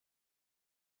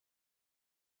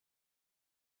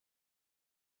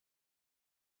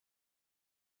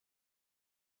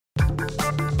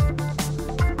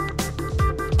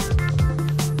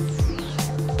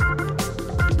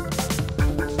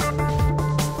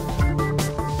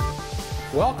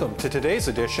Welcome to today's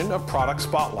edition of Product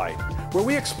Spotlight, where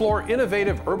we explore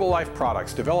innovative Herbalife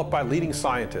products developed by leading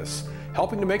scientists,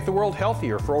 helping to make the world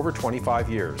healthier for over 25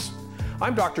 years.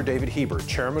 I'm Dr. David Heber,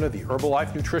 chairman of the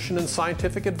Herbalife Nutrition and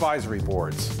Scientific Advisory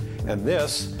Boards, and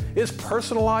this is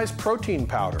Personalized Protein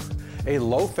Powder, a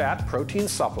low-fat protein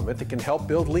supplement that can help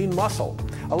build lean muscle,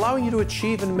 allowing you to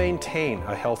achieve and maintain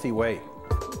a healthy weight.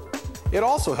 It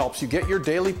also helps you get your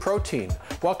daily protein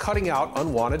while cutting out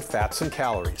unwanted fats and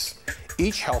calories.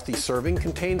 Each healthy serving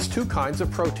contains two kinds of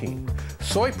protein: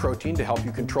 soy protein to help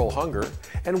you control hunger,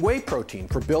 and whey protein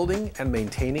for building and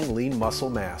maintaining lean muscle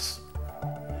mass.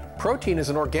 Protein is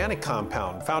an organic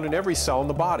compound found in every cell in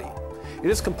the body.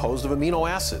 It is composed of amino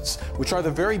acids, which are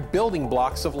the very building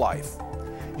blocks of life.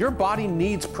 Your body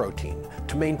needs protein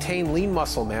to maintain lean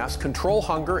muscle mass, control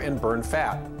hunger, and burn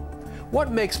fat.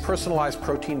 What makes personalized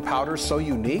protein powder so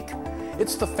unique?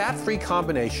 It's the fat-free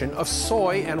combination of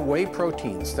soy and whey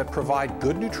proteins that provide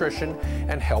good nutrition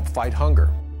and help fight hunger.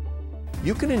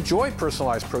 You can enjoy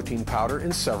personalized protein powder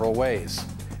in several ways.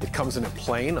 It comes in a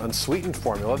plain, unsweetened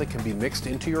formula that can be mixed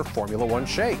into your Formula 1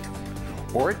 shake.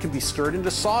 Or it can be stirred into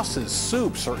sauces,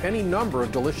 soups, or any number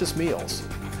of delicious meals.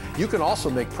 You can also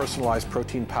make personalized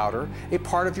protein powder a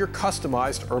part of your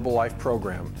customized Herbalife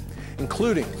program,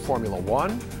 including Formula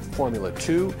 1, Formula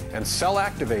 2, and Cell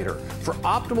Activator for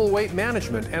optimal weight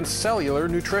management and cellular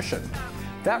nutrition.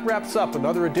 That wraps up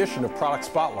another edition of Product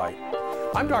Spotlight.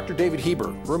 I'm Dr. David Heber,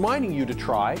 reminding you to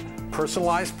try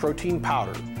Personalized Protein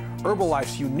Powder,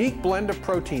 Herbalife's unique blend of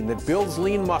protein that builds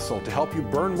lean muscle to help you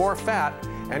burn more fat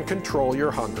and control your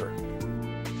hunger.